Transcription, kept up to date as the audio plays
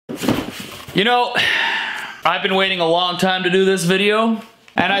You know, I've been waiting a long time to do this video,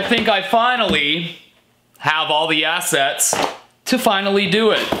 and I think I finally have all the assets to finally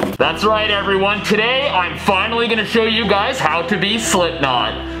do it. That's right, everyone. Today, I'm finally gonna show you guys how to be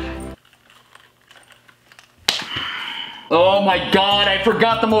Slipknot. Oh my god, I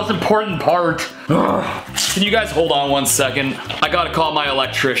forgot the most important part. Ugh. Can you guys hold on one second? I gotta call my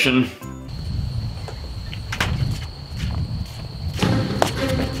electrician.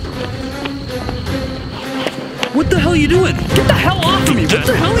 What the hell are you doing? Get the hell off of me! What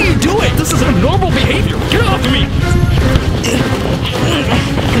the hell are you doing? This is abnormal behavior! Get off of me!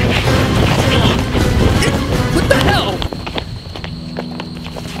 What the hell?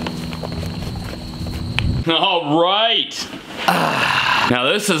 Alright!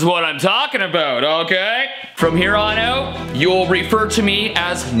 Now this is what I'm talking about, okay? From here on out, you'll refer to me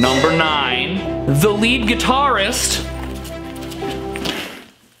as number 9, the lead guitarist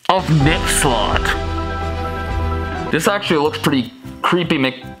of Slipknot. This actually looks pretty creepy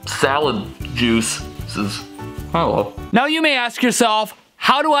McSalad juice. This is, hello. Now you may ask yourself,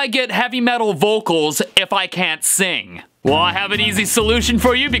 how do I get heavy metal vocals if I can't sing? Well, I have an easy solution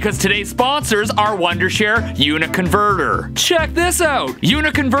for you because today's sponsors are Wondershare Uniconverter. Check this out.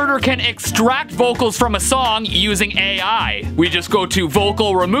 Uniconverter can extract vocals from a song using AI. We just go to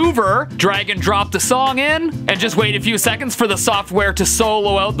Vocal Remover, drag and drop the song in, and just wait a few seconds for the software to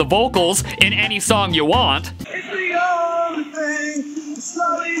solo out the vocals in any song you want.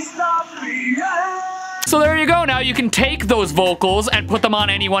 So there you go. Now you can take those vocals and put them on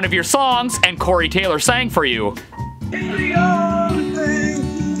any one of your songs, and Corey Taylor sang for you.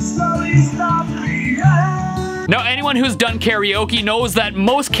 Now anyone who's done karaoke knows that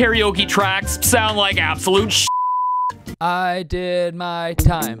most karaoke tracks sound like absolute shit. I did my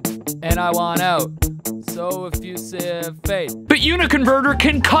time, and I want out. So if you say fate. But Uniconverter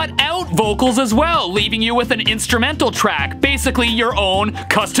can cut out vocals as well, leaving you with an instrumental track, basically your own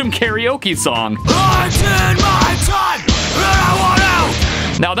custom karaoke song. I did my time, and I want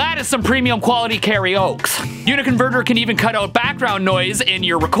out! Now that is some premium quality karaoke. Uniconverter can even cut out background noise in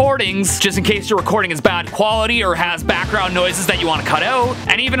your recordings, just in case your recording is bad quality or has background noises that you want to cut out.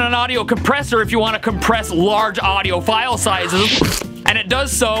 And even an audio compressor if you want to compress large audio file sizes. And it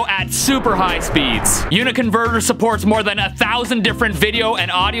does so at super high speeds. Uniconverter supports more than 1,000 different video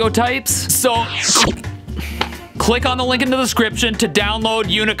and audio types. So click on the link in the description to download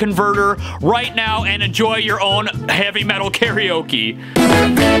Uniconverter right now and enjoy your own heavy metal karaoke.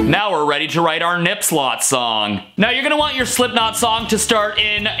 Now we're ready to write our Slipknot song. Now you're gonna want your Slipknot song to start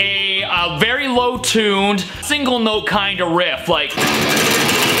in a very low-tuned, single note kind of riff, like.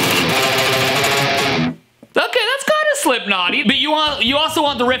 Okay, that's kind of Slipknot-y, but you also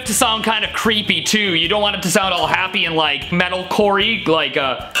want the riff to sound kind of creepy too. You don't want it to sound all happy and like metalcore-y, like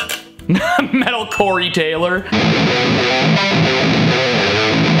metal Corey Taylor.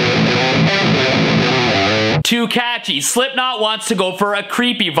 Too catchy. Slipknot wants to go for a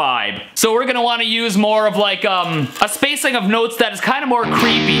creepy vibe. So we're gonna want to use more of like a spacing of notes that is kind of more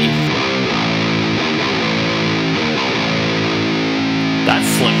creepy. That's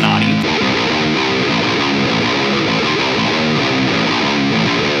Slipknot-y.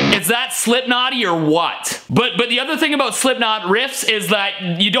 Is that Slipknot-y or what? But the other thing about Slipknot riffs is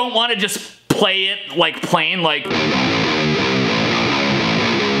that you don't want to just play it like plain, like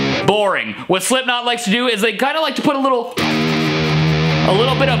boring. What Slipknot likes to do is they kind of like to put a little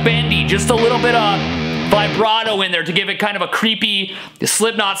bit of bendy, just a little bit of vibrato in there to give it kind of a creepy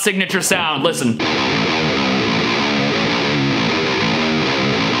Slipknot signature sound. Listen.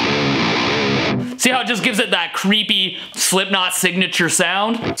 See how it just gives it that creepy Slipknot signature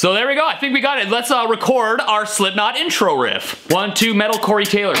sound? So there we go, I think we got it. Let's record our Slipknot intro riff. 1, 2, metal Corey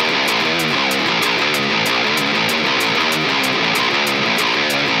Taylor.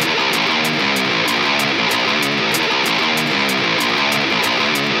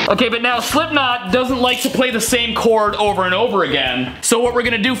 Okay, but now Slipknot doesn't like to play the same chord over and over again. So what we're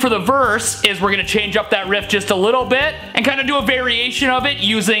gonna do for the verse is we're gonna change up that riff just a little bit and kind of do a variation of it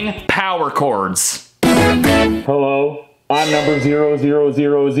using power chords. Hello, I'm number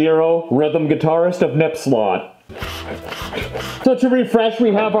 0000, rhythm guitarist of Slipknot. So to refresh,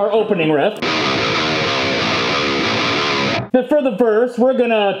 we have our opening riff. But for the verse, we're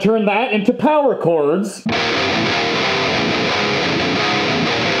gonna turn that into power chords.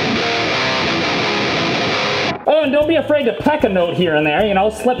 Oh, and don't be afraid to peck a note here and there, you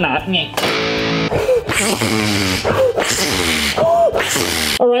know, Slipknot.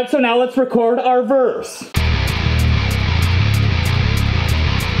 Alright, so now let's record our verse.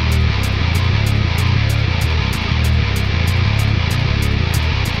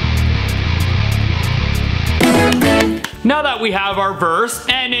 now that we have our verse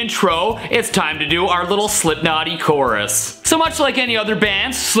and intro, it's time to do our little Slipknot-y chorus. So much like any other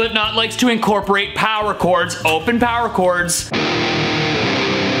band, Slipknot likes to incorporate power chords, open power chords,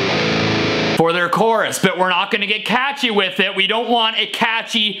 for their chorus, but we're not gonna get catchy with it. We don't want a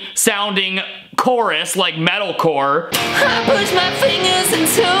catchy sounding chorus like metalcore. I push my fingers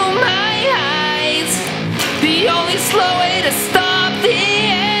into my eyes. The only slow way to stop the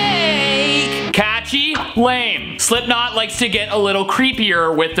ache. Catchy, lame. Slipknot likes to get a little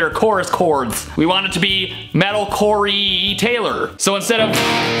creepier with their chorus chords. We want it to be metalcore-y Taylor. So instead of,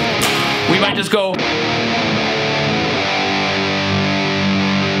 we might just go.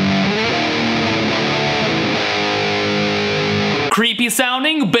 Creepy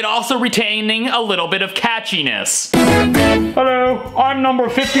sounding, but also retaining a little bit of catchiness. Hello, I'm number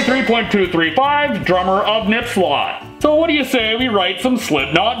 53.235, drummer of Nipslot. So what do you say we write some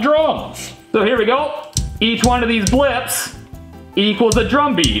Slipknot drums? So here we go. Each one of these blips equals a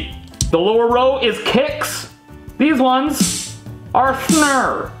drum beat. The lower row is kicks. These ones are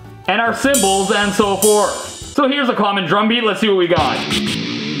snare, and our cymbals and so forth. So here's a common drum beat, let's see what we got.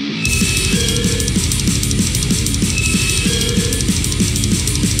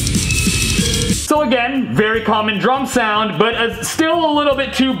 So again, very common drum sound, but still a little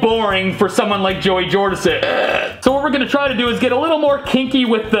bit too boring for someone like Joey Jordison. So what we're gonna try to do is get a little more kinky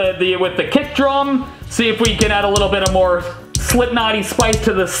with the kick drum, see if we can add a little bit of more Slipknot-y spice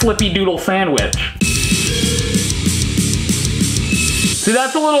to the slippy doodle sandwich. See,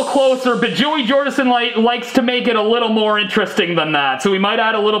 that's a little closer, but Joey Jordison likes to make it a little more interesting than that, so we might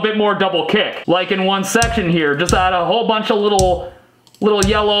add a little bit more double kick. Like in one section here, just add a whole bunch of little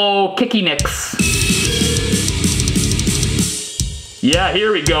yellow kicky nicks. Yeah,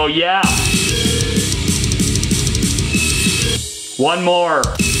 here we go, yeah. One more.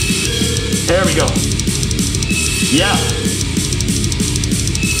 There we go. Yeah.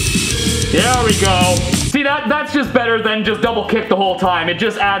 There we go. See, that's just better than just double kick the whole time. It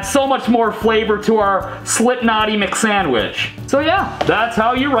just adds so much more flavor to our Slipknot-y McSandwich. So yeah, that's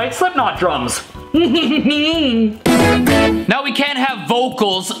how you write Slipknot drums. Now we can't have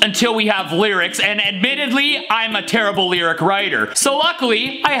vocals until we have lyrics, and admittedly, I'm a terrible lyric writer. So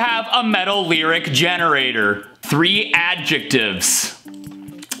luckily, I have a metal lyric generator. 3 adjectives.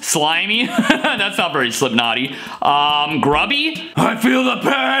 Slimy? That's not very Slipknot-y. Grubby? I feel the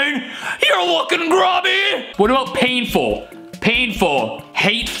pain! You're looking grubby! What about painful? Painful.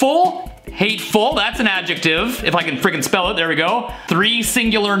 Hateful? Hateful, that's an adjective. If I can freaking spell it, there we go. 3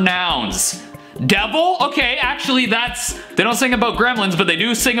 singular nouns. Devil? Okay, actually they don't sing about gremlins, but they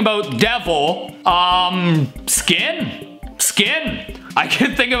do sing about devil. Skin? Skin. I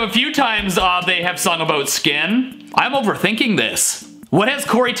can think of a few times they have sung about skin. I'm overthinking this. What has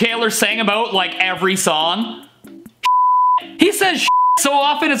Corey Taylor sang about like every song? He says so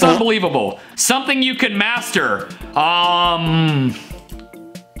often it's unbelievable. Something you can master.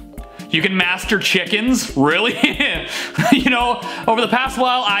 You can master chickens? Really? You know, over the past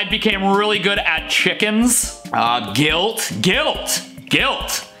while, I became really good at chickens. Guilt. Guilt.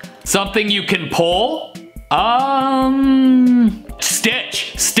 Guilt. Something you can pull.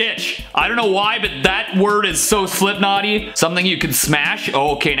 Stitch. Stitch. I don't know why, but that word is so Slipknot-y. Something you can smash.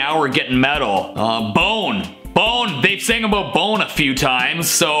 Oh, okay, now we're getting metal. Bone. Bone. They've sang about bone a few times,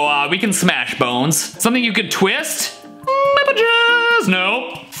 so we can smash bones. Something you could twist.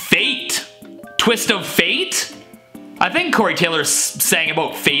 No. Fate. Twist of fate? I think Corey Taylor sang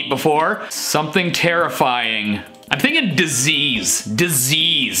about fate before. Something terrifying. I'm thinking disease.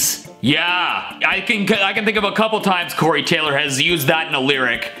 Disease. Yeah, I can think of a couple times Corey Taylor has used that in a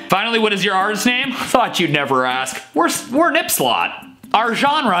lyric. Finally, what is your artist name? Thought you'd never ask. We're Nipslot. Our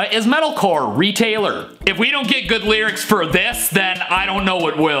genre is metalcore, retailer. If we don't get good lyrics for this, then I don't know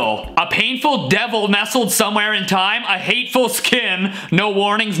what will. A painful devil nestled somewhere in time, a hateful skin, no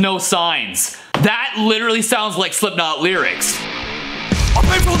warnings, no signs. That literally sounds like Slipknot lyrics. A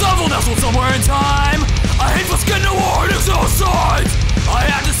painful devil nestled somewhere in time, a hateful skin, no warnings, no signs. I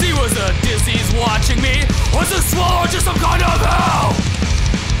had to see, was a disease watching me? Was a swallow just some kind of hell?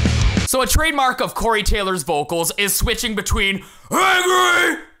 So a trademark of Corey Taylor's vocals is switching between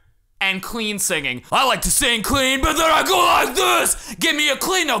angry and clean singing. I like to sing clean, but then I go like this. Give me a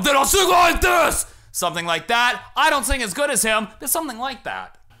clean note, then I'll sing like this. Something like that. I don't sing as good as him, but something like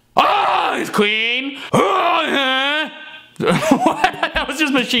that. Ah, it's clean. That was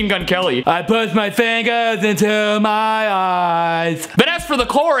just Machine Gun Kelly. I put my fingers into my eyes. But as for the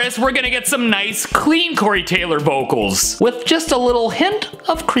chorus, we're gonna get some nice, clean Corey Taylor vocals with just a little hint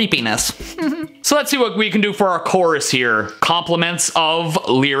of creepiness. So let's see what we can do for our chorus here. Compliments of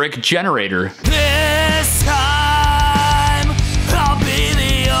lyric generator. This time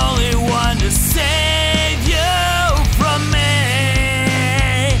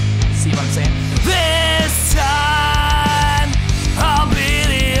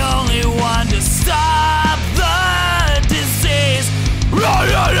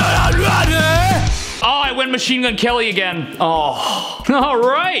on Machine Gun Kelly again. Oh. All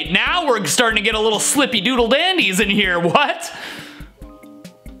right, now we're starting to get a little slippy doodle dandies in here. What?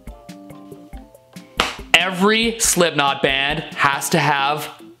 Every Slipknot band has to have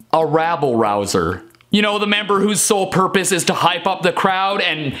a rabble-rouser. You know, the member whose sole purpose is to hype up the crowd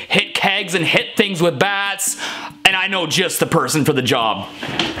and hit kegs and hit things with bats. And I know just the person for the job.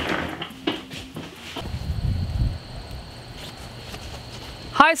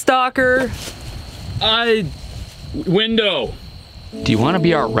 Hi, Stalker. Window. Do you want to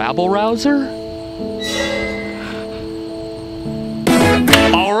be our rabble-rouser?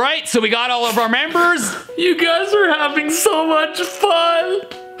 All right, so we got all of our members. You guys are having so much fun.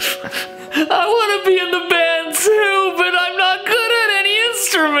 I want to be in the band too, but I'm not good at any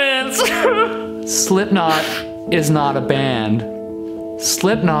instruments. Slipknot is not a band.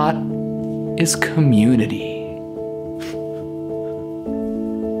 Slipknot is community.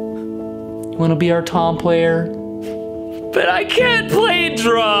 You want to be our tom player? But I can't play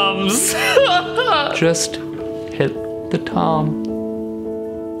drums. Just hit the tom.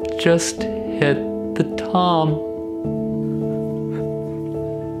 Just hit the tom.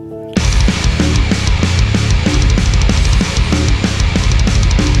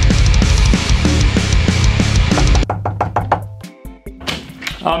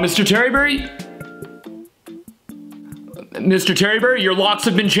 Mr. Terreberry? Mr. Terreberry, your locks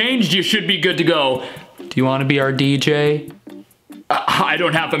have been changed. You should be good to go. Do you want to be our DJ? I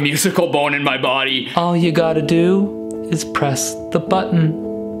don't have a musical bone in my body. All you gotta do is press the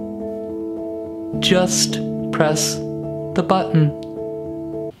button. Just press the button.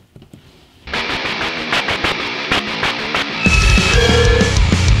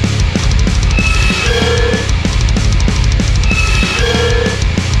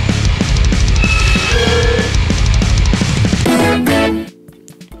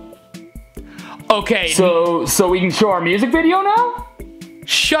 Okay. So we can show our music video now?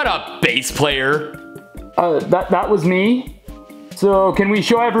 Shut up, bass player. That was me. So can we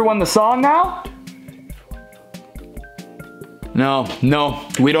show everyone the song now? No,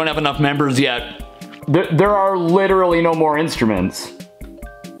 we don't have enough members yet. There are literally no more instruments.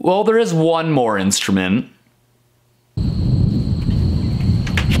 Well, there is one more instrument.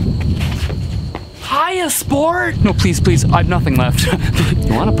 Hiya, sport! No, please, I have nothing left.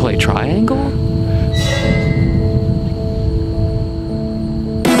 You want to play triangle?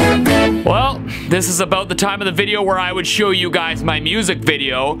 Well, this is about the time of the video where I would show you guys my music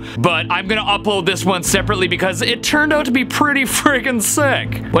video, but I'm gonna upload this one separately because it turned out to be pretty friggin'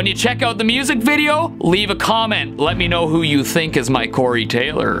 sick. When you check out the music video, leave a comment. Let me know who you think is my Corey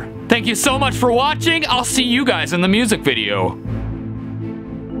Taylor. Thank you so much for watching. I'll see you guys in the music video.